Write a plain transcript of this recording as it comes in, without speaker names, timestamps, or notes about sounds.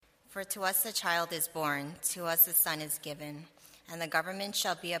For to us a child is born, to us a son is given, and the government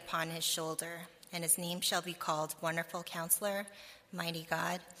shall be upon his shoulder, and his name shall be called Wonderful Counselor, Mighty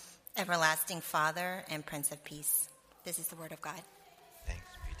God, Everlasting Father, and Prince of Peace. This is the word of God. Thanks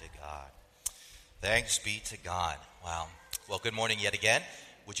be to God. Thanks be to God. Wow. Well, good morning yet again.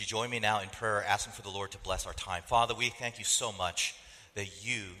 Would you join me now in prayer, asking for the Lord to bless our time? Father, we thank you so much that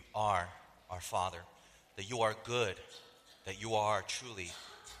you are our Father, that you are good, that you are truly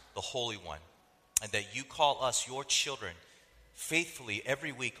the Holy One, and that you call us your children faithfully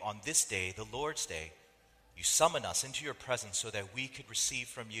every week on this day, the Lord's Day. You summon us into your presence so that we could receive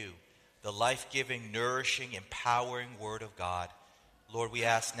from you the life-giving, nourishing, empowering word of God. Lord, we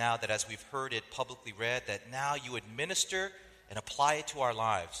ask now that as we've heard it publicly read, that now you would minister and apply it to our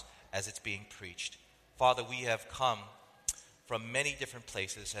lives as it's being preached. Father, we have come from many different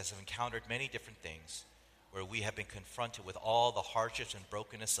places, have encountered many different things, where we have been confronted with all the hardships and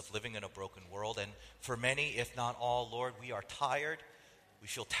brokenness of living in a broken world. And for many, if not all, Lord, we are tired, we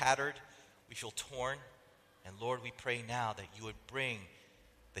feel tattered, we feel torn. And Lord, we pray now that you would bring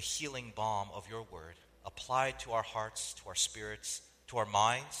the healing balm of your word, applied to our hearts, to our spirits, to our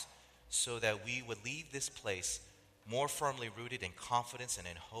minds, so that we would leave this place more firmly rooted in confidence and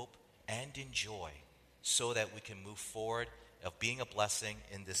in hope and in joy, so that we can move forward of being a blessing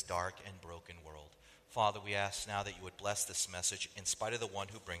in this dark and broken world. Father, we ask now that you would bless this message in spite of the one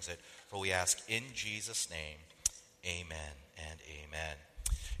who brings it, for we ask in Jesus' name, amen and amen.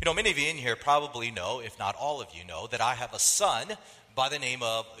 You know, many of you in here probably know, if not all of you know, that I have a son by the name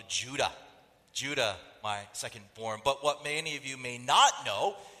of Judah. Judah, my second born. But what many of you may not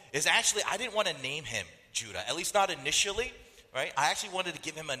know is actually I didn't want to name him Judah, at least not initially, right? I actually wanted to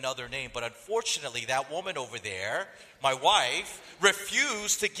give him another name, but unfortunately that woman over there, my wife,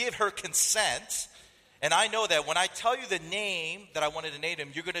 refused to give her consent. And I know that when I tell you the name that I wanted to name him,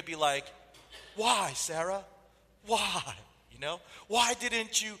 you're going to be like, why, Sarah? Why? You know? Why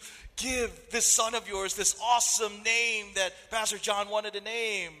didn't you give this son of yours this awesome name that Pastor John wanted to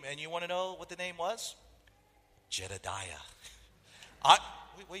name? And you want to know what the name was? Jedediah. What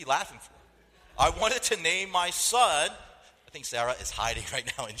are you laughing for? I wanted to name my son, I think Sarah is hiding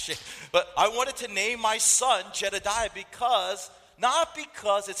right now in shame, but I wanted to name my son Jedediah not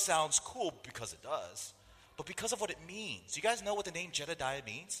because it sounds cool, because it does, but because of what it means. You guys know what the name Jedediah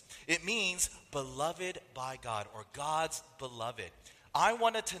means? It means beloved by God, or God's beloved. I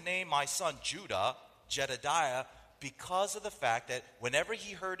wanted to name my son Judah, Jedediah, because of the fact that whenever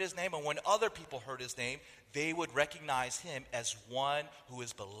he heard his name and when other people heard his name, they would recognize him as one who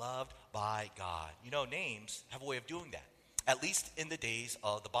is beloved by God. You know, names have a way of doing that, at least in the days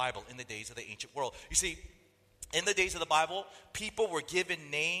of the Bible, in the days of the ancient world. You see, in the days of the Bible, people were given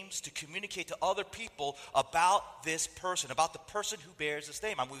names to communicate to other people about this person, about the person who bears this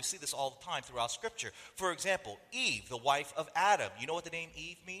name. I mean, we see this all the time throughout Scripture. For example, Eve, the wife of Adam. You know what the name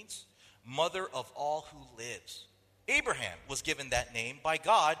Eve means? Mother of all who lives. Abraham was given that name by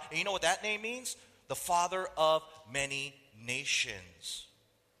God, and you know what that name means? The father of many nations.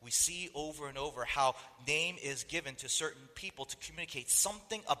 We see over and over how name is given to certain people to communicate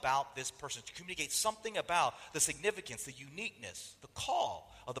something about this person, to communicate something about the significance, the uniqueness, the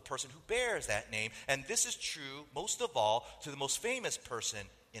call of the person who bears that name. And this is true, most of all, to the most famous person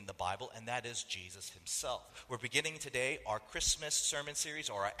in the Bible, and that is Jesus himself. We're beginning today our Christmas sermon series,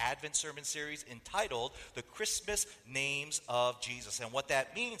 or our Advent sermon series, entitled The Christmas Names of Jesus. And what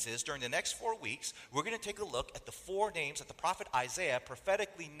that means is, during the next 4 weeks, we're going to take a look at the 4 names that the prophet Isaiah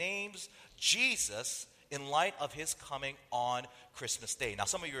prophetically names Jesus in light of his coming on Christmas Day. Now,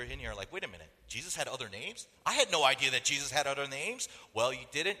 some of you are in here like, wait a minute, Jesus had other names? I had no idea that Jesus had other names. Well, you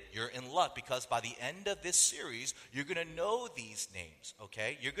didn't. You're in luck, because by the end of this series, you're going to know these names,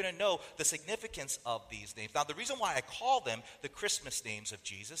 okay? You're going to know the significance of these names. Now, the reason why I call them the Christmas names of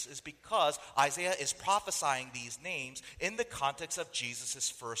Jesus is because Isaiah is prophesying these names in the context of Jesus'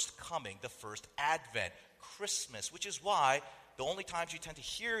 first coming, the first Advent, Christmas, which is why the only times you tend to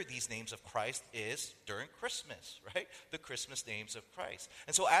hear these names of Christ is during Christmas, right? The Christmas names of Christ.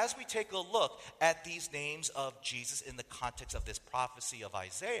 And so as we take a look at these names of Jesus in the context of this prophecy of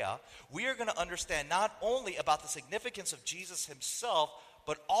Isaiah, we are going to understand not only about the significance of Jesus himself,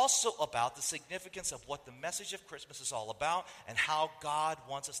 but also about the significance of what the message of Christmas is all about and how God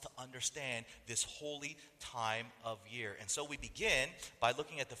wants us to understand this holy time of year. And so we begin by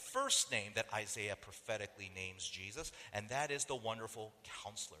looking at the first name that Isaiah prophetically names Jesus, and that is the Wonderful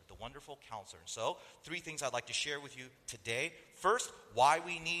Counselor, the Wonderful Counselor. So 3 things I'd like to share with you today. First, why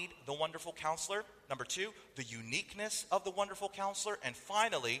we need the Wonderful Counselor. Number 2, the uniqueness of the Wonderful Counselor. And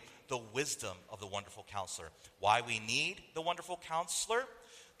finally, the wisdom of the Wonderful Counselor. Why we need the Wonderful Counselor,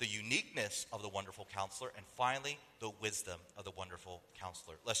 the uniqueness of the wonderful counselor, and finally, the wisdom of the wonderful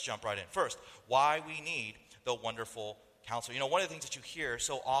counselor. Let's jump right in. First, why we need the wonderful counselor. One of the things that you hear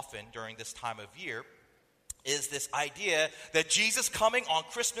so often during this time of year is this idea that Jesus coming on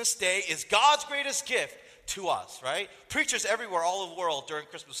Christmas Day is God's greatest gift to us, right? Preachers everywhere, all over the world during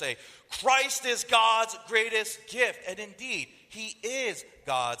Christmas say, Christ is God's greatest gift. And indeed, he is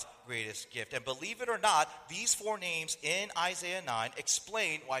God's greatest gift. And believe it or not, these 4 names in Isaiah 9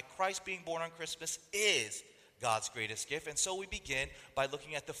 explain why Christ being born on Christmas is God's greatest gift. And so we begin by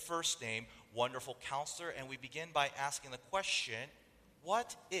looking at the first name, Wonderful Counselor, and we begin by asking the question,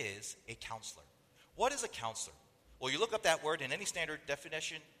 what is a counselor? What is a counselor? Well, you look up that word in any standard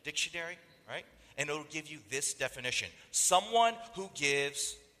definition dictionary, right? And it'll give you this definition. Someone who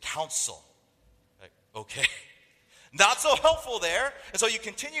gives counsel. Like, okay. Not so helpful there. And so you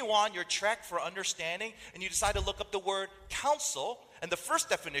continue on your trek for understanding, and you decide to look up the word counsel. And the first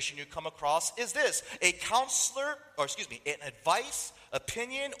definition you come across is this: an advice,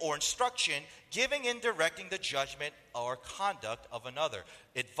 opinion, or instruction giving and directing the judgment or conduct of another.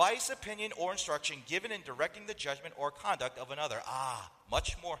 Advice, opinion, or instruction given in directing the judgment or conduct of another.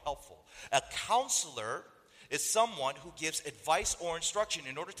 Much more helpful. A counselor is someone who gives advice or instruction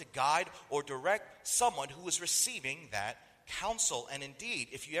in order to guide or direct someone who is receiving that counsel. And indeed,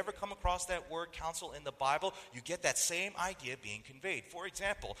 if you ever come across that word counsel in the Bible, you get that same idea being conveyed. For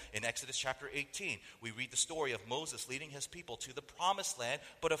example, in Exodus chapter 18, we read the story of Moses leading his people to the promised land.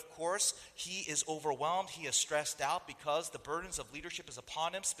 But of course, he is overwhelmed. He is stressed out because the burdens of leadership is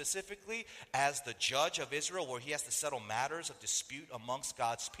upon him, specifically as the judge of Israel, where he has to settle matters of dispute amongst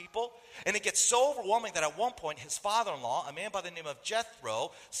God's people. And it gets so overwhelming that at one point, his father-in-law, a man by the name of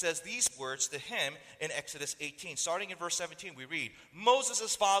Jethro, says these words to him in Exodus 18. Starting in verse 17, we read,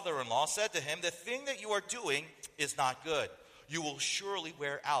 Moses' father-in-law said to him, the thing that you are doing is not good. You will surely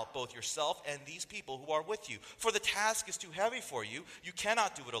wear out both yourself and these people who are with you. For the task is too heavy for you. You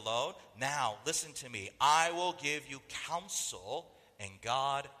cannot do it alone. Now, listen to me. I will give you counsel, and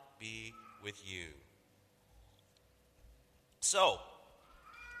God be with you. So,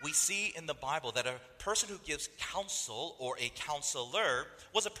 we see in the Bible that a person who gives counsel, or a counselor,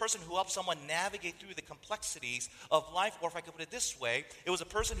 was a person who helped someone navigate through the complexities of life. Or if I could put it this way, it was a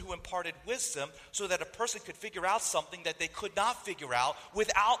person who imparted wisdom so that a person could figure out something that they could not figure out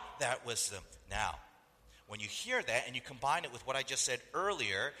without that wisdom. Now, when you hear that and you combine it with what I just said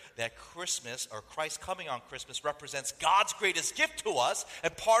earlier, that Christmas, or Christ coming on Christmas, represents God's greatest gift to us,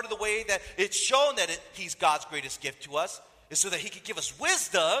 and part of the way that it's shown that he's God's greatest gift to us is so that he could give us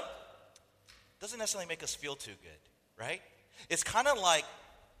wisdom, doesn't necessarily make us feel too good, right? It's kind of like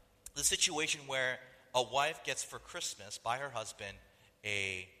the situation where a wife gets for Christmas by her husband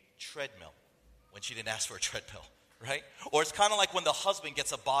a treadmill when she didn't ask for a treadmill, right? Or it's kind of like when the husband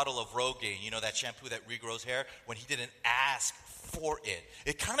gets a bottle of Rogaine, that shampoo that regrows hair, when he didn't ask for it.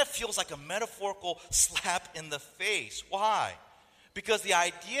 It kind of feels like a metaphorical slap in the face. Why? Because the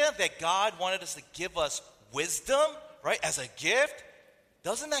idea that God wanted us to give us wisdom, right, as a gift,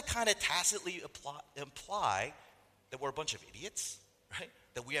 doesn't that kind of tacitly imply that we're a bunch of idiots, right?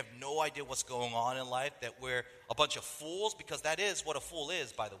 That we have no idea what's going on in life, that we're a bunch of fools? Because that is what a fool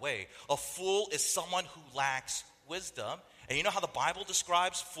is, by the way. A fool is someone who lacks wisdom. And you know how the Bible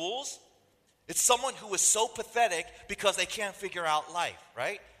describes fools? It's someone who is so pathetic because they can't figure out life,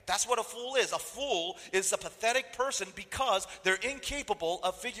 right? That's what a fool is. A fool is a pathetic person because they're incapable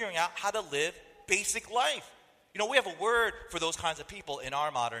of figuring out how to live basic life. We have a word for those kinds of people in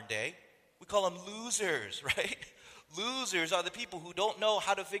our modern day. We call them losers, right? Losers are the people who don't know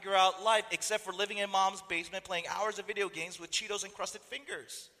how to figure out life except for living in mom's basement playing hours of video games with Cheetos encrusted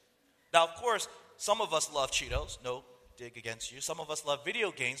fingers. Now, of course, some of us love Cheetos. No dig against you. Some of us love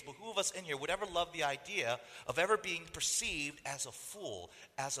video games, but who of us in here would ever love the idea of ever being perceived as a fool,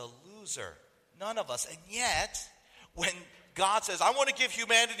 as a loser? None of us. And yet, when God says, I want to give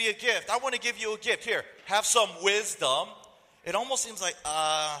humanity a gift. I want to give you a gift. Here, have some wisdom. It almost seems like,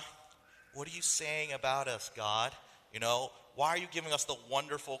 what are you saying about us, God? Why are you giving us the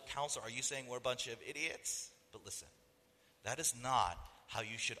wonderful counsel? Are you saying we're a bunch of idiots? But listen, that is not how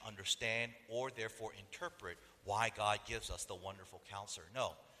you should understand or therefore interpret why God gives us the wonderful counselor.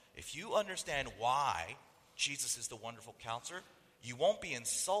 No, if you understand why Jesus is the wonderful counselor, you won't be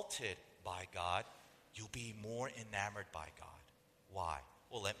insulted by God. You'll be more enamored by God. Why?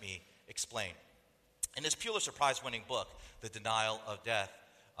 Well, let me explain. In his Pulitzer Prize-winning book, The Denial of Death,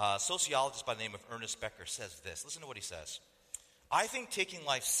 a sociologist by the name of Ernest Becker says this. Listen to what he says. I think taking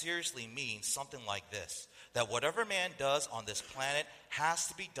life seriously means something like this, that whatever man does on this planet has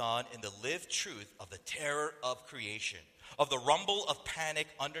to be done in the lived truth of the terror of creation. of the rumble of panic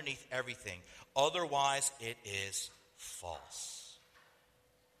underneath everything. Otherwise, it is false.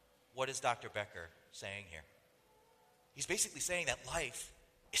 What is Dr. Becker saying here? He's basically saying that life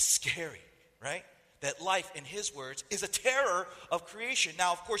is scary, right? That life, in his words, is a terror of creation.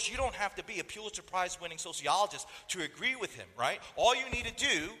 Now, of course, you don't have to be a Pulitzer Prize-winning sociologist to agree with him, right? All you need to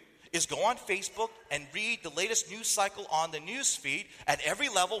do is go on Facebook and read the latest news cycle on the news feed at every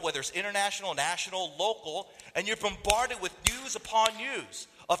level, whether it's international, national, local, and you're bombarded with news upon news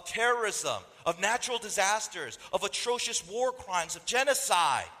of terrorism, of natural disasters, of atrocious war crimes, of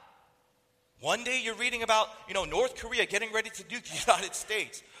genocide. One day you're reading about, North Korea getting ready to nuke the United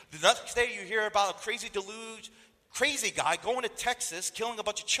States. The next day you hear about a crazy guy going to Texas, killing a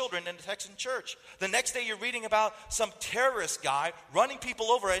bunch of children in a Texan church. The next day you're reading about some terrorist guy running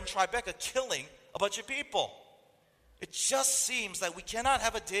people over in Tribeca, killing a bunch of people. It just seems that we cannot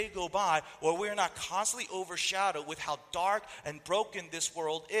have a day go by where we're not constantly overshadowed with how dark and broken this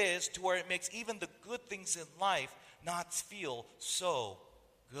world is, to where it makes even the good things in life not feel so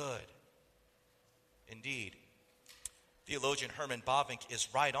good. Indeed, theologian Herman Bavinck is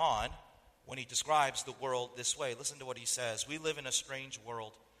right on when he describes the world this way. Listen to what he says. We live in a strange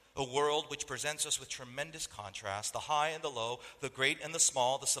world, a world which presents us with tremendous contrast, the high and the low, the great and the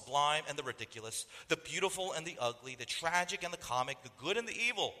small, the sublime and the ridiculous, the beautiful and the ugly, the tragic and the comic, the good and the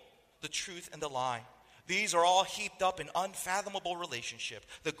evil, the truth and the lie. These are all heaped up in unfathomable relationship.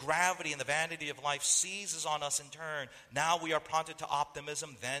 The gravity and the vanity of life seizes on us in turn. Now we are prompted to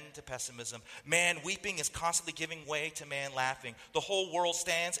optimism, then to pessimism. Man weeping is constantly giving way to man laughing. The whole world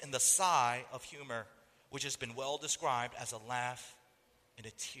stands in the sigh of humor, which has been well described as a laugh and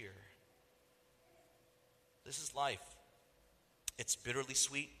a tear. This is life. It's bitterly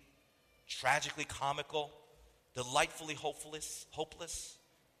sweet, tragically comical, delightfully hopeless,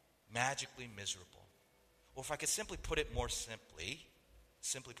 magically miserable. Or if I could simply put it more simply,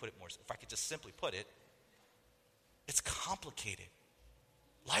 it's complicated.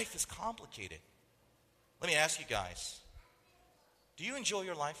 Life is complicated. Let me ask you guys, do you enjoy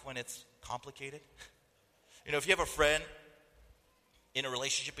your life when it's complicated? If you have a friend in a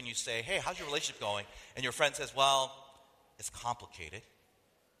relationship and you say, hey, how's your relationship going? And your friend says, well, it's complicated.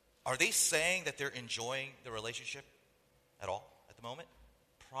 Are they saying that they're enjoying the relationship at all at the moment?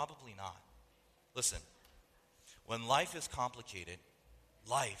 Probably not. Listen. When life is complicated,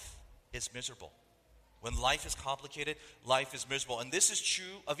 life is miserable. When life is complicated, life is miserable. And this is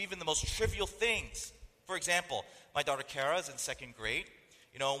true of even the most trivial things. For example, my daughter Kara is in second grade.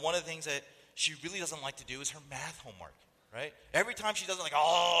 One of the things that she really doesn't like to do is her math homework, right? Every time she does it,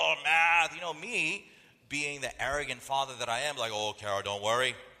 math. Me, being the arrogant father that I am, oh, Kara, don't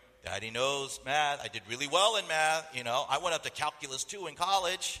worry. Daddy knows math. I did really well in math. I went up to calculus 2 in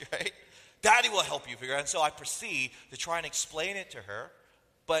college, right? Daddy will help you figure it out. And so I proceed to try and explain it to her.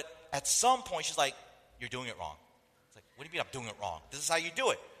 But at some point, she's like, you're doing it wrong. It's like, what do you mean I'm doing it wrong? This is how you do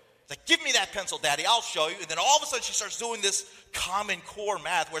it. It's like, give me that pencil, Daddy. I'll show you. And then all of a sudden, she starts doing this Common Core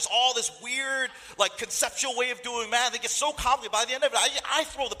math, where it's all this weird, conceptual way of doing math. It gets so complicated. By the end of it, I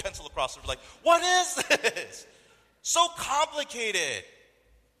throw the pencil across her. What is this? So complicated.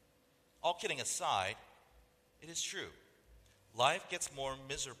 All kidding aside, it is true. Life gets more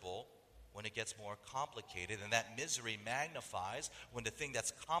miserable when it gets more complicated, and that misery magnifies when the thing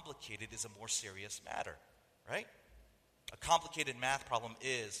that's complicated is a more serious matter, right? A complicated math problem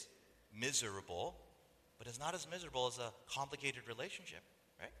is miserable, but it's not as miserable as a complicated relationship,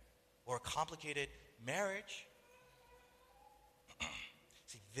 right? Or a complicated marriage.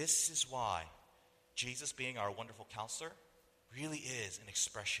 See, this is why Jesus, being our wonderful counselor, really is an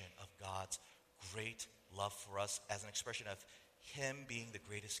expression of God's great love for us, as an expression of Him being the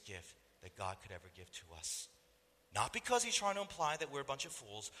greatest gift that God could ever give to us. Not because He's trying to imply that we're a bunch of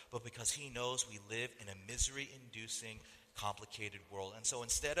fools, but because He knows we live in a misery-inducing, complicated world. And so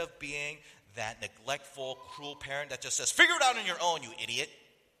instead of being that neglectful, cruel parent that just says, figure it out on your own, you idiot,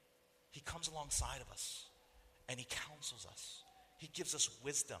 He comes alongside of us and He counsels us. He gives us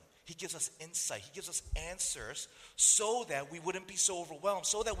wisdom. He gives us insight. He gives us answers so that we wouldn't be so overwhelmed,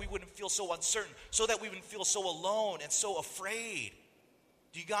 so that we wouldn't feel so uncertain, so that we wouldn't feel so alone and so afraid.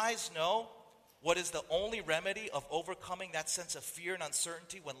 Do you guys know what is the only remedy of overcoming that sense of fear and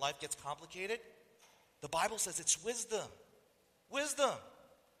uncertainty when life gets complicated? The Bible says it's wisdom. Wisdom.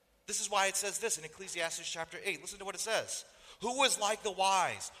 This is why it says this in Ecclesiastes chapter 8. Listen to what it says. Who is like the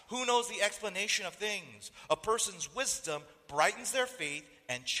wise? Who knows the explanation of things? A person's wisdom brightens their faith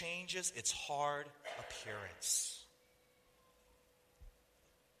and changes its hard appearance.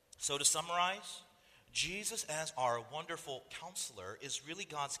 So to summarize, Jesus as our wonderful counselor is really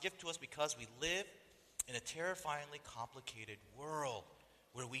God's gift to us because we live in a terrifyingly complicated world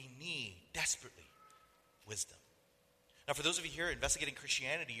where we need desperately wisdom. Now, for those of you here investigating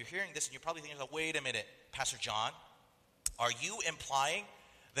Christianity, you're hearing this and you're probably thinking, wait a minute, Pastor John, are you implying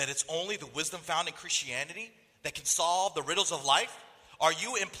that it's only the wisdom found in Christianity that can solve the riddles of life? Are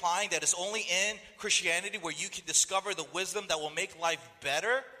you implying that it's only in Christianity where you can discover the wisdom that will make life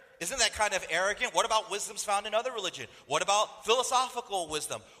better? Isn't that kind of arrogant? What about wisdoms found in other religion? What about philosophical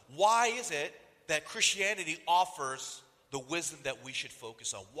wisdom? Why is it that Christianity offers the wisdom that we should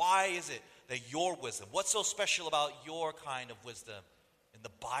focus on? Why is it that your wisdom, what's so special about your kind of wisdom in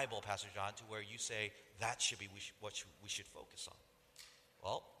the Bible, Pastor John, to where you say that should be what we should focus on?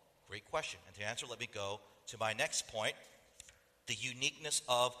 Well, great question. And to answer, let me go to my next point, the uniqueness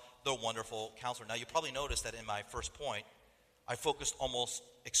of the wonderful counselor. Now, you probably noticed that in my first point, I focused almost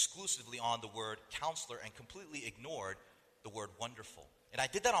exclusively on the word counselor and completely ignored the word wonderful. And I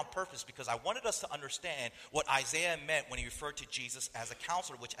did that on purpose because I wanted us to understand what Isaiah meant when he referred to Jesus as a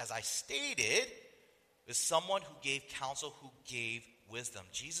counselor, which, as I stated, is someone who gave counsel, who gave wisdom.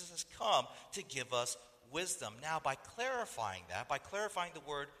 Jesus has come to give us wisdom. Now, by clarifying the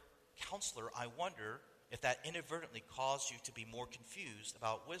word counselor, I wonder if that inadvertently caused you to be more confused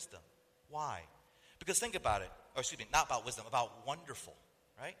about wisdom. Why? Because think about it, not about wisdom, about wonderful,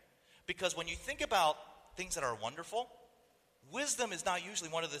 right? Because when you think about things that are wonderful, wisdom is not usually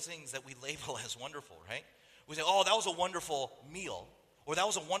one of the things that we label as wonderful, right? We say, oh, that was a wonderful meal, or that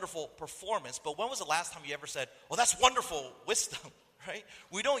was a wonderful performance, but when was the last time you ever said, well, that's wonderful wisdom, right?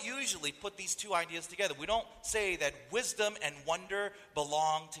 We don't usually put these two ideas together. We don't say that wisdom and wonder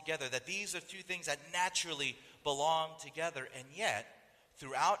belong together, that these are two things that naturally belong together, and yet,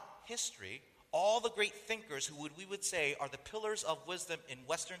 throughout history, all the great thinkers who we would say are the pillars of wisdom in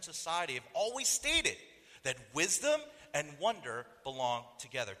Western society have always stated that wisdom and wonder belong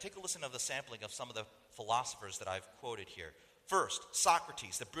together. Take a listen of the sampling of some of the philosophers that I've quoted here. First,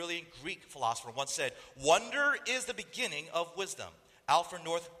 Socrates, the brilliant Greek philosopher, once said, "Wonder is the beginning of wisdom." Alfred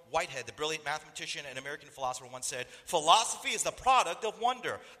North Whitehead, the brilliant mathematician and American philosopher, once said, "Philosophy is the product of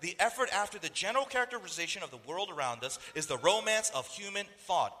wonder. The effort after the general characterization of the world around us is the romance of human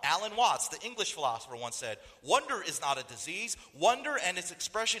thought." Alan Watts, the English philosopher, once said, "Wonder is not a disease. Wonder and its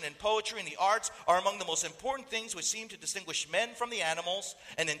expression in poetry and the arts are among the most important things which seem to distinguish men from the animals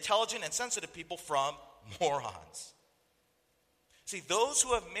and intelligent and sensitive people from morons." See, those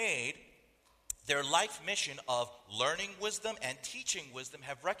who have made their life mission of learning wisdom and teaching wisdom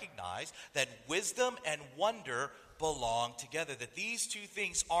have recognized that wisdom and wonder belong together, that these two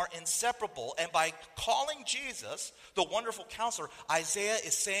things are inseparable. And by calling Jesus the wonderful counselor, Isaiah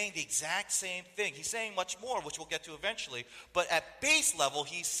is saying the exact same thing. He's saying much more, which we'll get to eventually. But at base level,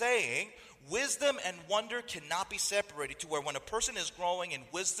 he's saying wisdom and wonder cannot be separated, to where when a person is growing in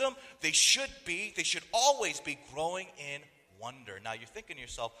wisdom, they should always be growing in wonder. Now, you're thinking to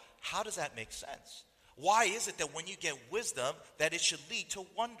yourself, how does that make sense? Why is it that when you get wisdom, that it should lead to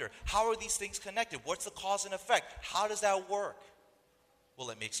wonder? How are these things connected? What's the cause and effect? How does that work? Well,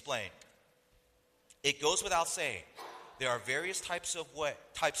 let me explain. It goes without saying, there are various types of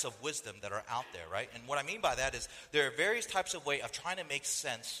wisdom that are out there, right? And what I mean by that is there are various types of way of trying to make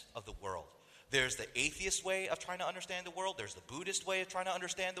sense of the world. There's the atheist way of trying to understand the world. There's the Buddhist way of trying to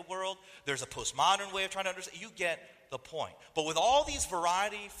understand the world. There's a postmodern way of trying to understand. You get the point. But with all these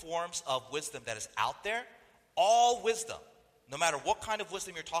variety forms of wisdom that is out there, all wisdom, no matter what kind of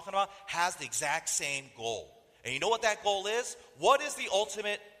wisdom you're talking about, has the exact same goal. And you know what that goal is? What is the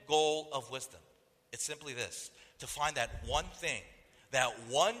ultimate goal of wisdom? It's simply this: to find that one thing, that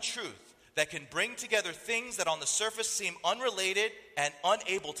one truth that can bring together things that on the surface seem unrelated and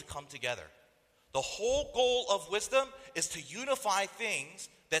unable to come together. The whole goal of wisdom is to unify things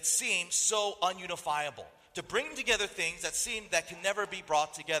that seem so ununifiable. To bring together things that can never be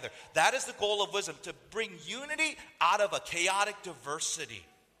brought together. That is the goal of wisdom, to bring unity out of a chaotic diversity.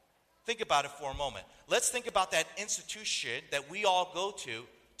 Think about it for a moment. Let's think about that institution that we all go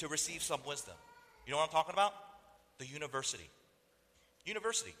to receive some wisdom. You know what I'm talking about? The university.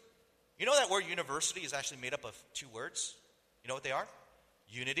 University. You know that word university is actually made up of two words? You know what they are?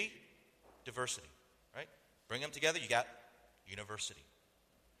 Unity, diversity, right? Bring them together, you got university.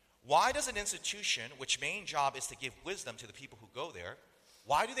 Why does an institution, which main job is to give wisdom to the people who go there,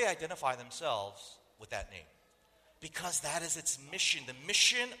 why do they identify themselves with that name? Because that is its mission. The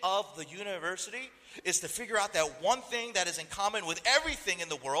mission of the university is to figure out that one thing that is in common with everything in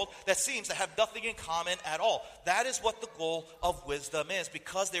the world that seems to have nothing in common at all. That is what the goal of wisdom is,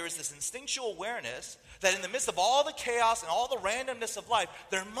 because there is this instinctual awareness that in the midst of all the chaos and all the randomness of life,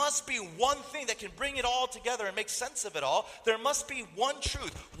 there must be one thing that can bring it all together and make sense of it all. There must be one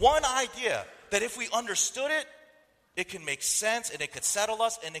truth, one idea that if we understood it, it can make sense and it could settle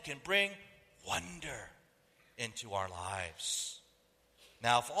us and it can bring wonder into our lives.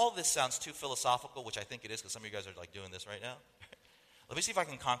 Now, if all this sounds too philosophical, which I think it is because some of you guys are like doing this right now, let me see if I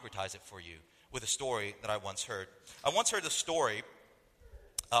can concretize it for you with a story that I once heard. I once heard the story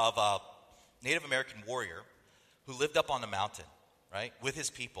of a Native American warrior who lived up on the mountain, right, with his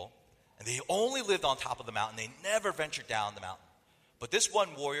people, and they only lived on top of the mountain. They never ventured down the mountain. But this one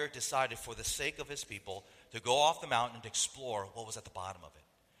warrior decided, for the sake of his people, to go off the mountain and explore what was at the bottom of it.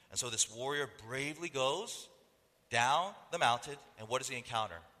 And so this warrior bravely goes down the mountain, and what does he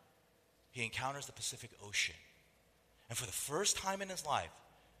encounter? He encounters the Pacific Ocean. And for the first time in his life,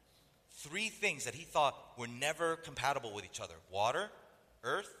 three things that he thought were never compatible with each other, water,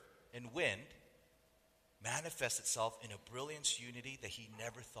 earth, and wind, manifest itself in a brilliance unity that he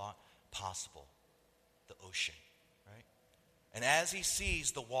never thought possible. The ocean, right? And as he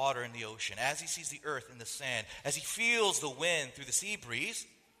sees the water in the ocean, as he sees the earth in the sand, as he feels the wind through the sea breeze,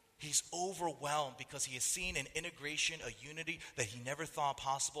 he's overwhelmed because he has seen an integration, a unity that he never thought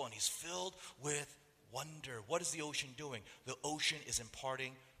possible, and he's filled with wonder. What is the ocean doing? The ocean is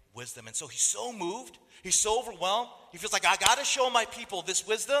imparting wisdom. And so he's so moved, he's so overwhelmed, he feels like, I got to show my people this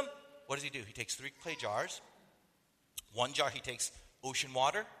wisdom. What does he do? He takes 3 clay jars. One jar he takes ocean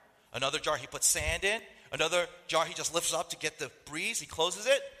water. Another jar he puts sand in. Another jar he just lifts up to get the breeze. He closes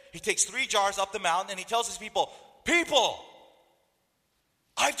it. He takes 3 jars up the mountain and he tells his people, people,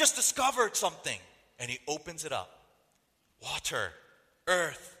 I've just discovered something. And he opens it up. Water,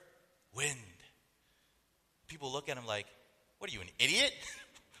 earth, wind. People look at him like, what are you, an idiot?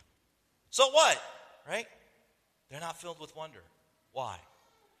 So what? Right? They're not filled with wonder. Why?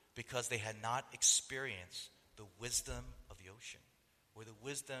 Because they had not experienced the wisdom of the ocean, where the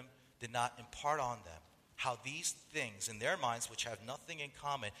wisdom did not impart on them how these things in their minds, which have nothing in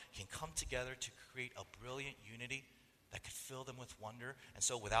common, can come together to create a brilliant unity that could fill them with wonder. And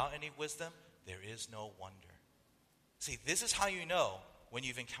so without any wisdom, there is no wonder. See, this is how you know when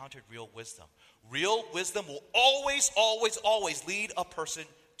you've encountered real wisdom. Real wisdom will always, always, always lead a person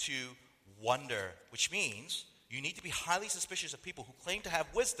to wonder, which means you need to be highly suspicious of people who claim to have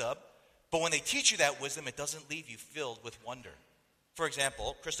wisdom, but when they teach you that wisdom, it doesn't leave you filled with wonder. For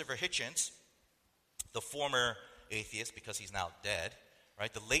example, Christopher Hitchens, the former atheist, because he's now dead,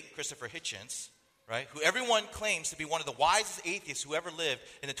 right? The late Christopher Hitchens, right? Who everyone claims to be one of the wisest atheists who ever lived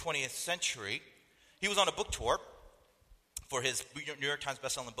in the 20th century. He was on a book tour for his New York Times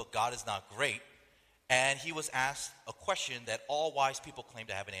bestselling book, God Is Not Great. And he was asked a question that all wise people claim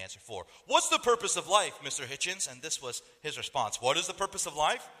to have an answer for. What's the purpose of life, Mr. Hitchens? And this was his response. What is the purpose of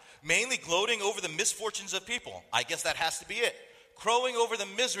life? Mainly gloating over the misfortunes of people. I guess that has to be it. Crowing over the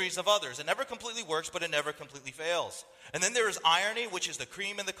miseries of others. It never completely works, but it never completely fails. And then there is irony, which is the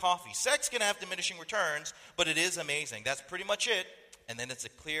cream in the coffee. Sex can have diminishing returns, but it is amazing. That's pretty much it. And then it's a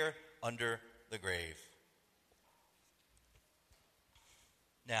clear under the grave.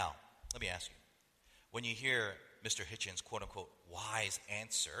 Now, let me ask you. When you hear Mr. Hitchens' quote-unquote wise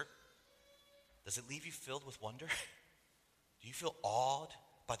answer, does it leave you filled with wonder? Do you feel awed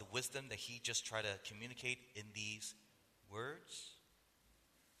by the wisdom that he just tried to communicate in these words?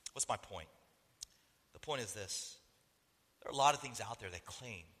 What's my point? The point is this. There are a lot of things out there that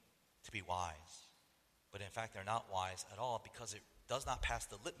claim to be wise, but in fact they're not wise at all because it does not pass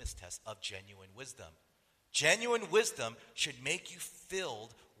the litmus test of genuine wisdom. Genuine wisdom should make you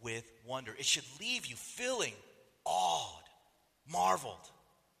filled with wonder. It should leave you feeling awed, marveled,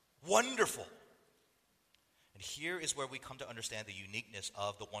 wonderful. And here is where we come to understand the uniqueness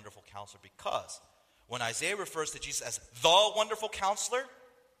of the wonderful counselor, because when Isaiah refers to Jesus as the wonderful counselor,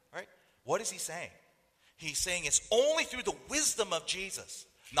 right, what is he saying? He's saying it's only through the wisdom of Jesus,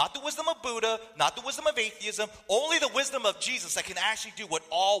 not the wisdom of Buddha, not the wisdom of atheism, only the wisdom of Jesus that can actually do what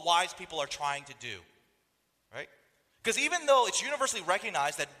all wise people are trying to do, right? Because even though it's universally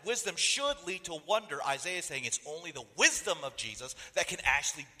recognized that wisdom should lead to wonder, Isaiah is saying it's only the wisdom of Jesus that can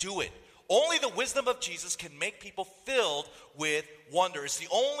actually do it. Only the wisdom of Jesus can make people filled with wonder. It's the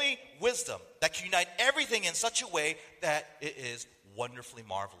only wisdom that can unite everything in such a way that it is wonderfully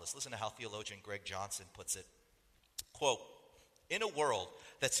marvelous. Listen to how theologian Greg Johnson puts it. Quote, in a world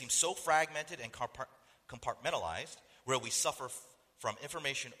that seems so fragmented and compartmentalized, where we suffer from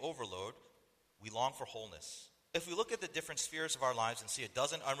information overload, we long for wholeness. If we look at the different spheres of our lives and see a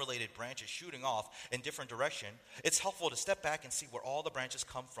dozen unrelated branches shooting off in different direction, it's helpful to step back and see where all the branches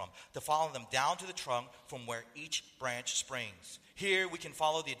come from, to follow them down to the trunk from where each branch springs. Here we can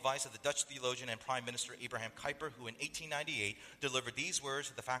follow the advice of the Dutch theologian and Prime Minister Abraham Kuyper, who in 1898 delivered these words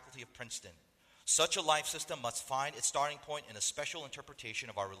to the faculty of Princeton. Such a life system must find its starting point in a special interpretation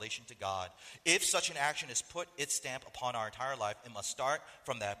of our relation to God. If such an action is put its stamp upon our entire life, it must start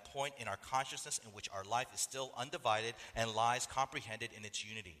from that point in our consciousness in which our life is still undivided and lies comprehended in its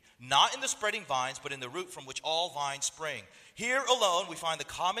unity. Not in the spreading vines, but in the root from which all vines spring. Here alone we find the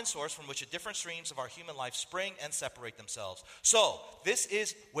common source from which the different streams of our human life spring and separate themselves. So, this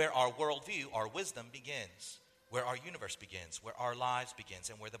is where our worldview, our wisdom begins. Where our universe begins, where our lives begins,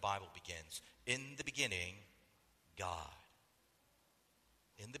 and where the Bible begins. In the beginning, God.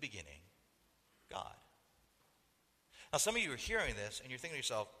 In the beginning, God. Now, some of you are hearing this, and you're thinking to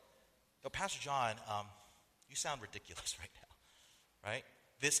yourself, oh, Pastor John, you sound ridiculous right now, right?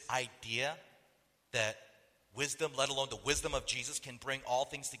 This idea that wisdom, let alone the wisdom of Jesus, can bring all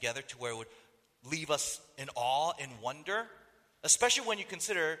things together to where it would leave us in awe and wonder, especially when you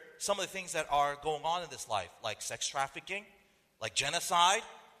consider some of the things that are going on in this life, like sex trafficking, like genocide,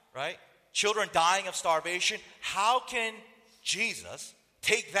 right? Children dying of starvation. How can Jesus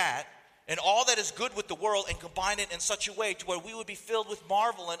take that and all that is good with the world and combine it in such a way to where we would be filled with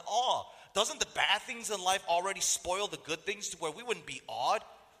marvel and awe? Doesn't the bad things in life already spoil the good things to where we wouldn't be awed?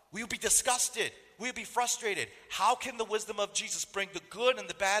 We would be disgusted. We would be frustrated. How can the wisdom of Jesus bring the good and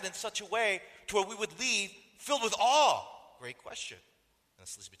the bad in such a way to where we would leave filled with awe? Great question. And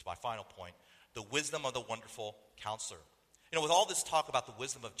this leads me to my final point, the wisdom of the wonderful counselor. You know, with all this talk about the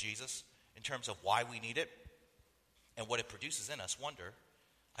wisdom of Jesus in terms of why we need it and what it produces in us, wonder,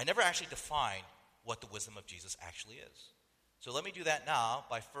 I never actually defined what the wisdom of Jesus actually is. So let me do that now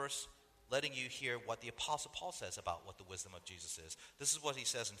by first letting you hear what the Apostle Paul says about what the wisdom of Jesus is. This is what he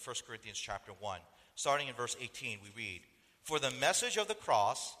says in 1 Corinthians chapter 1. Starting in verse 18, we read, "For the message of the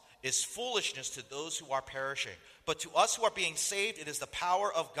cross is foolishness to those who are perishing. But to us who are being saved, it is the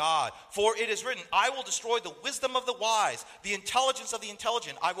power of God. For it is written, I will destroy the wisdom of the wise, the intelligence of the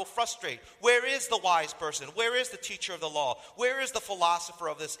intelligent I will frustrate. Where is the wise person? Where is the teacher of the law? Where is the philosopher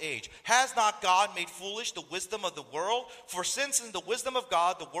of this age? Has not God made foolish the wisdom of the world? For since in the wisdom of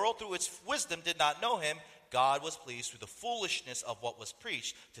God, the world through its wisdom did not know him, God was pleased through the foolishness of what was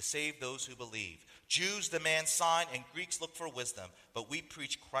preached to save those who believe. Jews demand sign and Greeks look for wisdom, but we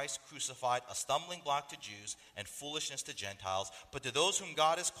preach Christ crucified, a stumbling block to Jews and foolishness to Gentiles. But to those whom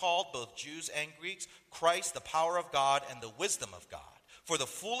God has called, both Jews and Greeks, Christ, the power of God and the wisdom of God. For the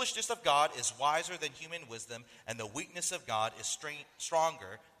foolishness of God is wiser than human wisdom, and the weakness of God is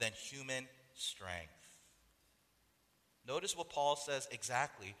stronger than human strength." Notice what Paul says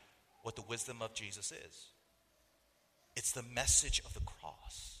exactly what the wisdom of Jesus is. It's the message of the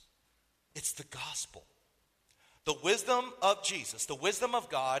cross. It's the gospel. The wisdom of Jesus, the wisdom of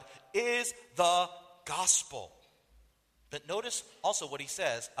God, is the gospel. But notice also what he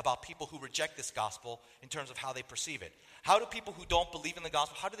says about people who reject this gospel in terms of how they perceive it. How do people who don't believe in the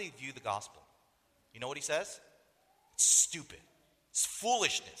gospel, how do they view the gospel? You know what he says? It's stupid. It's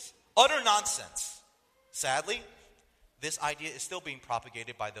foolishness. Utter nonsense. Sadly, this idea is still being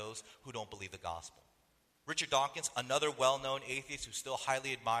propagated by those who don't believe the gospel. Richard Dawkins, another well-known atheist who's still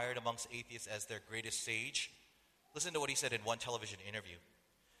highly admired amongst atheists as their greatest sage, listen to what he said in one television interview.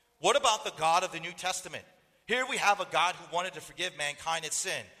 "What about the God of the New Testament? Here we have a God who wanted to forgive mankind its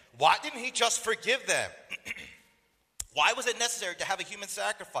sin. Why didn't he just forgive them? Why was it necessary to have a human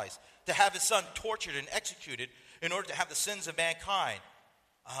sacrifice, to have his son tortured and executed in order to have the sins of mankind,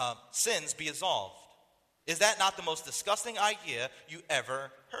 sins be absolved? Is that not the most disgusting idea you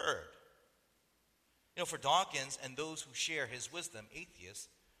ever heard?" You know, for Dawkins and those who share his wisdom, atheists,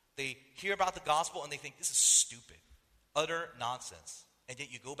 they hear about the gospel and they think this is stupid, utter nonsense. And yet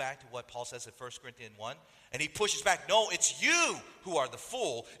you go back to what Paul says in 1 Corinthians 1, and he pushes back, no, it's you who are the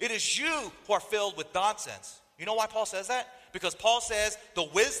fool. It is you who are filled with nonsense. You know why Paul says that? Because Paul says the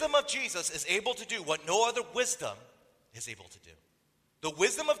wisdom of Jesus is able to do what no other wisdom is able to do. The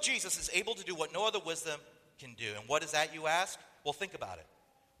wisdom of Jesus is able to do what no other wisdom can do. And what is that, you ask? Well, think about it.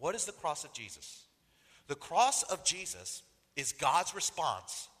 What is the cross of Jesus? The cross of Jesus is God's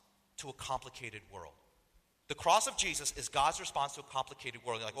response to a complicated world. The cross of Jesus is God's response to a complicated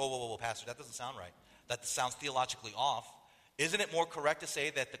world. You're like, whoa, Pastor, that doesn't sound right. That sounds theologically off. Isn't it more correct to say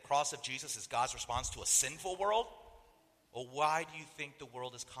that the cross of Jesus is God's response to a sinful world? Well, why do you think the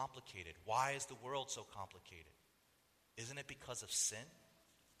world is complicated? Why is the world so complicated? Isn't it because of sin?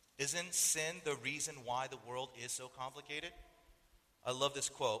 Isn't sin the reason why the world is so complicated? I love this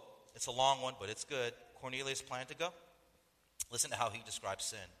quote. It's a long one, but it's good. Cornelius planned to go. Listen to how he describes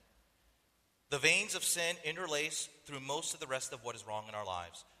sin. The veins of sin interlace through most of the rest of what is wrong in our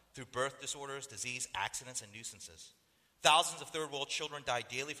lives, through birth disorders, disease, accidents, and nuisances. Thousands of third world children die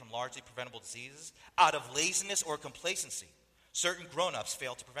daily from largely preventable diseases out of laziness or complacency. Certain grown-ups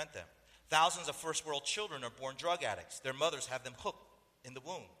fail to prevent them. Thousands of first world children are born drug addicts. Their mothers have them hooked in the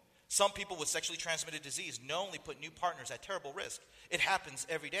womb. Some people with sexually transmitted disease knowingly put new partners at terrible risk. It happens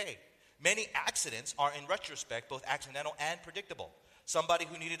every day. Many accidents are, in retrospect, both accidental and predictable. Somebody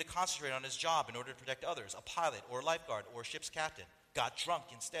who needed to concentrate on his job in order to protect others, a pilot or a lifeguard or a ship's captain, got drunk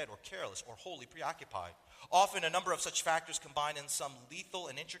instead or careless or wholly preoccupied. Often a number of such factors combine in some lethal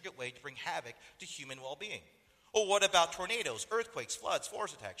and intricate way to bring havoc to human well-being. Oh, what about tornadoes, earthquakes, floods,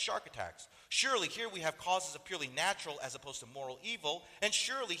 forest attacks, shark attacks? Surely here we have causes of purely natural as opposed to moral evil, and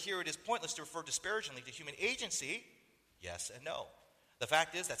surely here it is pointless to refer disparagingly to human agency. Yes and no. The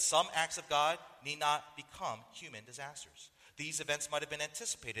fact is that some acts of God need not become human disasters. These events might have been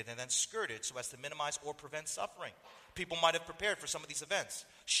anticipated and then skirted so as to minimize or prevent suffering. People might have prepared for some of these events.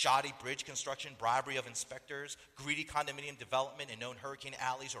 Shoddy bridge construction, bribery of inspectors, greedy condominium development in known hurricane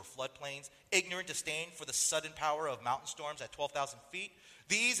alleys or floodplains, ignorant disdain for the sudden power of mountain storms at 12,000 feet.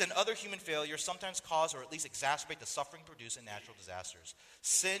 These and other human failures sometimes cause or at least exacerbate the suffering produced in natural disasters.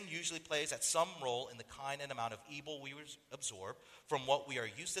 Sin usually plays at some role in the kind and amount of evil we absorb from what we are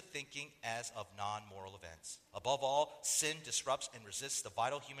used to thinking as of non-moral events. Above all, sin disrupts and resists the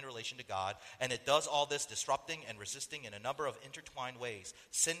vital human relation to God, and it does all this disrupting and resisting in a number of intertwined ways.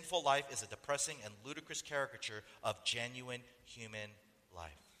 Sinful life is a depressing and ludicrous caricature of genuine human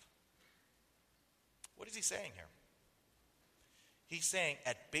life. What is he saying here? He's saying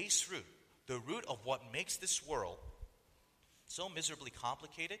at base root, the root of what makes this world so miserably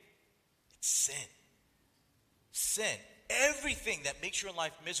complicated, it's sin. Sin. Everything that makes your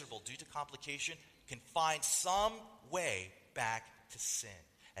life miserable due to complication can find some way back to sin.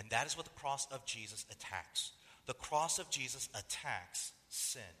 And that is what the cross of Jesus attacks. The cross of Jesus attacks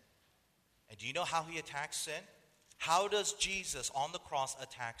sin. And do you know how he attacks sin? How does Jesus on the cross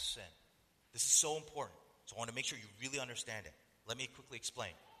attack sin? This is so important. So I want to make sure you really understand it. Let me quickly explain.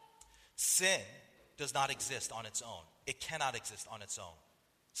 Sin does not exist on its own. It cannot exist on its own.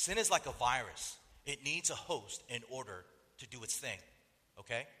 Sin is like a virus. It needs a host in order to do its thing.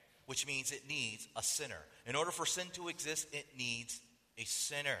 Okay? Which means it needs a sinner. In order for sin to exist, it needs a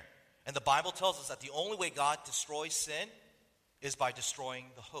sinner. And the Bible tells us that the only way God destroys sin is by destroying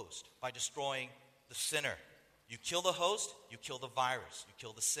the host, by destroying the sinner. You kill the host, you kill the virus, you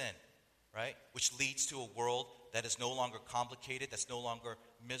kill the sin, right? Which leads to a world that is no longer complicated, that's no longer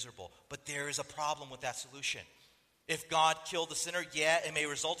miserable. But there is a problem with that solution. If God killed the sinner, yeah, it may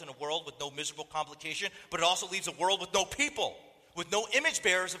result in a world with no miserable complication, but it also leaves a world with no people, with no image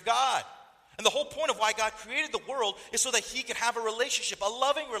bearers of God. And the whole point of why God created the world is so that he could have a relationship, a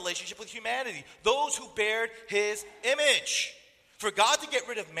loving relationship with humanity, those who bared his image. For God to get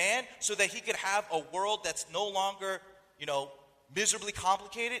rid of man so that he could have a world that's no longer, miserably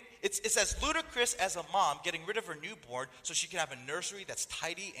complicated. It's as ludicrous as a mom getting rid of her newborn so she can have a nursery that's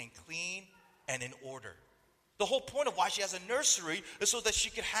tidy and clean and in order. The whole point of why she has a nursery is so that she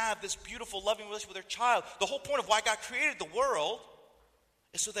can have this beautiful, loving relationship with her child. The whole point of why God created the world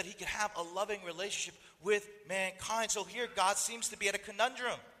is so that he can have a loving relationship with mankind. So here God seems to be at a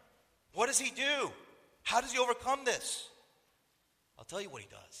conundrum. What does he do? How does he overcome this? I'll tell you what he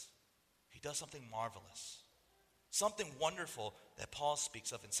does. He does something marvelous. Something wonderful that Paul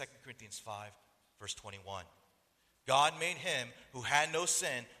speaks of in 2 Corinthians 5, verse 21. God made him who had no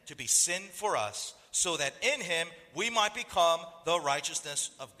sin to be sin for us, so that in him we might become the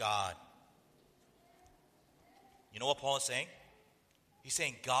righteousness of God. You know what Paul is saying? He's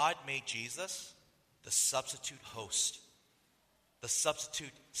saying God made Jesus the substitute host, the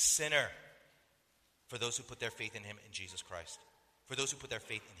substitute sinner for those who put their faith in him in Jesus Christ. For those who put their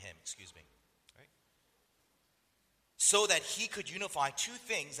faith in him, right? So that he could unify two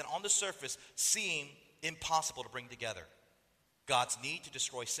things that on the surface seem impossible to bring together. God's need to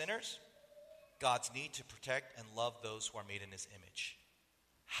destroy sinners, God's need to protect and love those who are made in his image.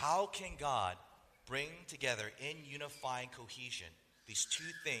 How can God bring together in unifying cohesion these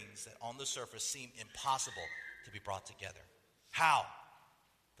two things that on the surface seem impossible to be brought together? How?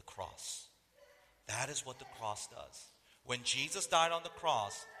 The cross. That is what the cross does. When Jesus died on the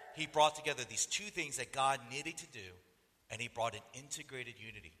cross, he brought together these two things that God needed to do, and he brought an integrated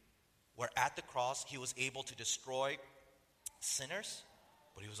unity. Where at the cross, he was able to destroy sinners,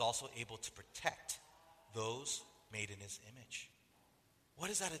 but he was also able to protect those made in his image. What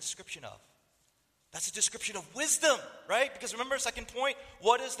is that a description of? That's a description of wisdom, right? Because remember, second point,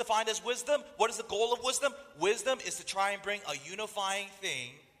 what is defined as wisdom? What is the goal of wisdom? Wisdom is to try and bring a unifying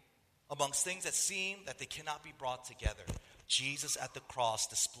thing amongst things that seem that they cannot be brought together. Jesus at the cross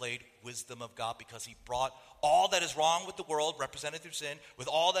displayed wisdom of God because he brought all that is wrong with the world, represented through sin, with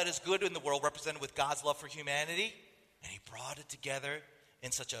all that is good in the world, represented with God's love for humanity, and he brought it together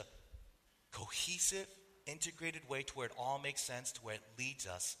in such a cohesive, integrated way to where it all makes sense, to where it leads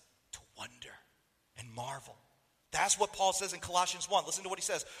us to wonder and marvel. That's what Paul says in Colossians 1. Listen to what he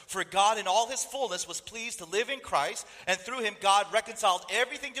says. For God in all his fullness was pleased to live in Christ, and through him God reconciled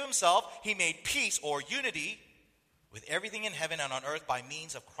everything to himself. He made peace or unity with everything in heaven and on earth by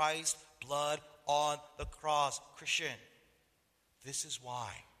means of Christ's blood on the cross. Christian, this is why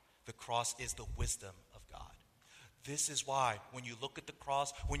the cross is the wisdom of God. This is why when you look at the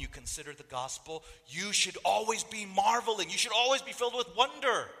cross, when you consider the gospel, you should always be marveling. You should always be filled with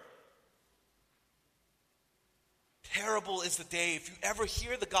wonder. Terrible is the day if you ever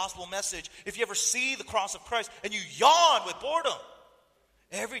hear the gospel message, if you ever see the cross of Christ and you yawn with boredom.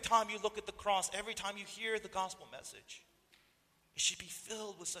 Every time you look at the cross, every time you hear the gospel message, it should be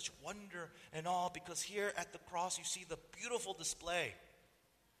filled with such wonder and awe, because here at the cross you see the beautiful display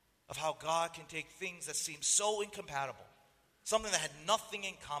of how God can take things that seem so incompatible, something that had nothing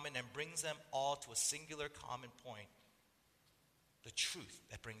in common, and brings them all to a singular common point. The truth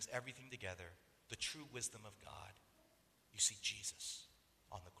that brings everything together, the true wisdom of God. You see Jesus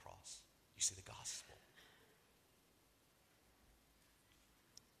on the cross. You see the gospel.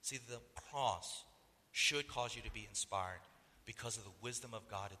 See, the cross should cause you to be inspired because of the wisdom of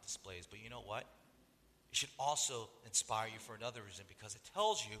God it displays. But you know what? It should also inspire you for another reason, because it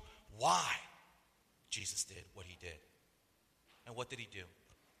tells you why Jesus did what he did. And what did he do?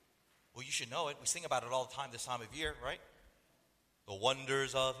 Well, you should know it. We sing about it all the time this time of year, right? The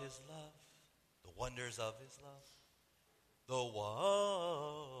wonders of his love. The wonders of his love. The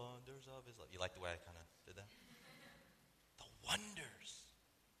wonders of his love. You like the way I kind of did that? The wonders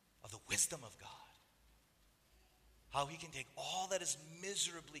of the wisdom of God. How he can take all that is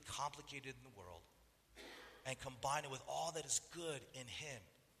miserably complicated in the world and combine it with all that is good in him,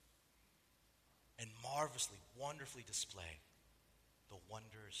 and marvelously, wonderfully display the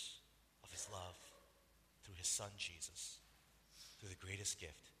wonders of his love through his son Jesus, through the greatest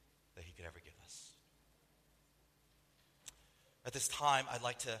gift that he could ever give us. At this time, I'd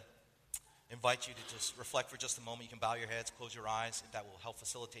like to invite you to just reflect for just a moment. You can bow your heads, close your eyes, if that will help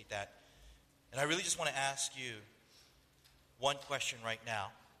facilitate that. And I really just want to ask you one question right now,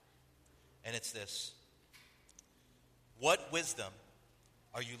 and it's this. What wisdom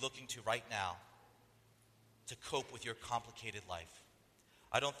are you looking to right now to cope with your complicated life?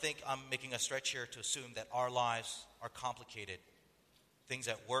 I don't think I'm making a stretch here to assume that our lives are complicated. Things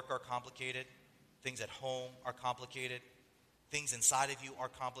at work are complicated. Things at home are complicated. Things inside of you are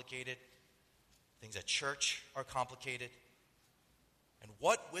complicated. Things at church are complicated. And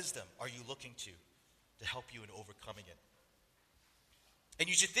what wisdom are you looking to help you in overcoming it? And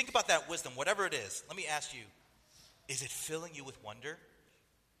you should think about that wisdom, whatever it is. Let me ask you, is it filling you with wonder?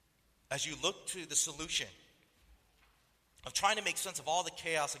 As you look to the solution of trying to make sense of all the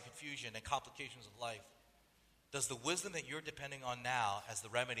chaos and confusion and complications of life, does the wisdom that you're depending on now as the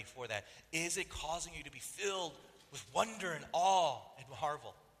remedy for that, is it causing you to be filled with wonder and awe and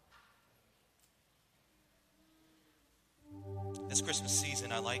marvel? This Christmas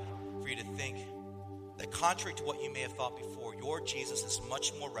season, I'd like for you to think that contrary to what you may have thought before, your Jesus is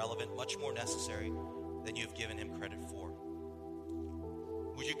much more relevant, much more necessary than you've given him credit for.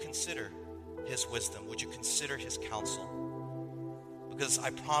 Would you consider his wisdom? Would you consider his counsel? Because I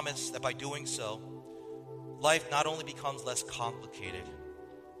promise that by doing so, life not only becomes less complicated,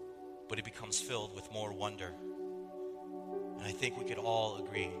 but it becomes filled with more wonder. And I think we could all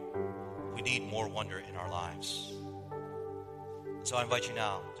agree we need more wonder in our lives. And so I invite you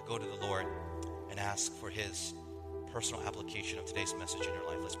now to go to the Lord and ask for his personal application of today's message in your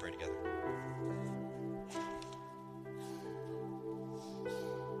life. Let's pray together.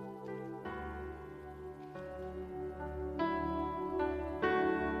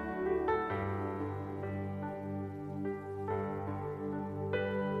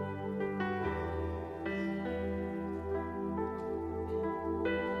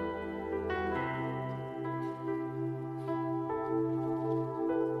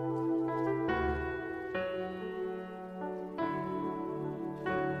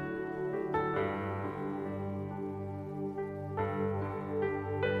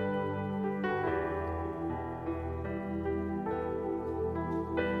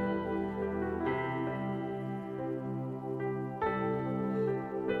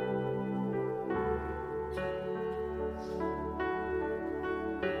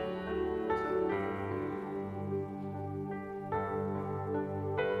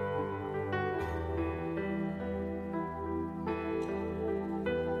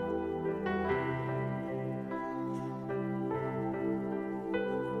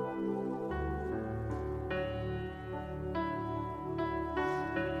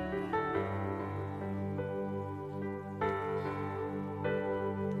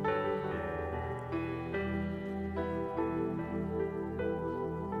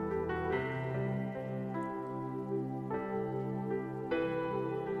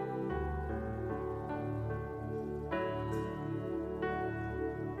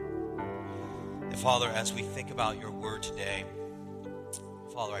 Father, as we think about your word today,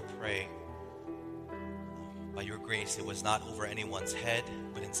 Father, I pray by your grace it was not over anyone's head,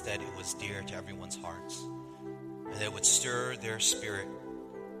 but instead it was dear to everyone's hearts. And that it would stir their spirit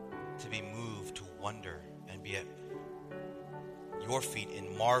to be moved to wonder and be at your feet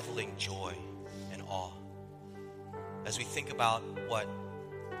in marveling joy and awe. As we think about what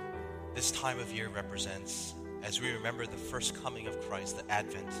this time of year represents, as we remember the first coming of Christ, the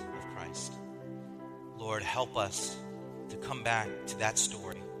advent of Christ, Lord, help us to come back to that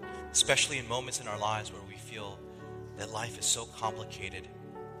story, especially in moments in our lives where we feel that life is so complicated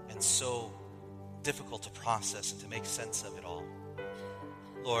and so difficult to process and to make sense of it all.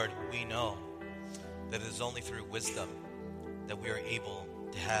 Lord, we know that it is only through wisdom that we are able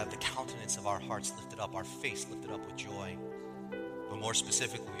to have the countenance of our hearts lifted up, our face lifted up with joy. But more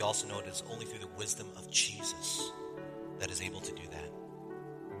specifically, we also know it is only through the wisdom of Jesus that is able to do that.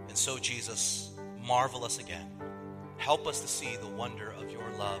 And so, Jesus, marvel us again. Help us to see the wonder of your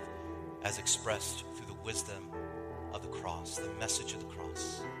love as expressed through the wisdom of the cross, the message of the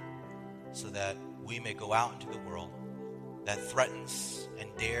cross, so that we may go out into the world that threatens and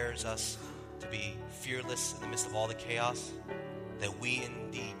dares us to be fearless in the midst of all the chaos, that we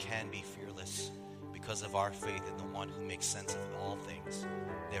indeed can be fearless because of our faith in the one who makes sense of all things,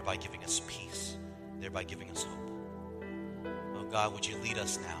 thereby giving us peace, thereby giving us hope. Oh God, would you lead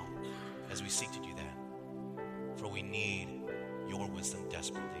us now as we seek to do that? For we need your wisdom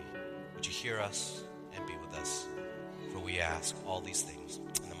desperately. Would you hear us and be with us? For we ask all these things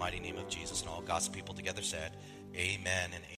in the mighty name of Jesus, and all God's people together said, amen and amen.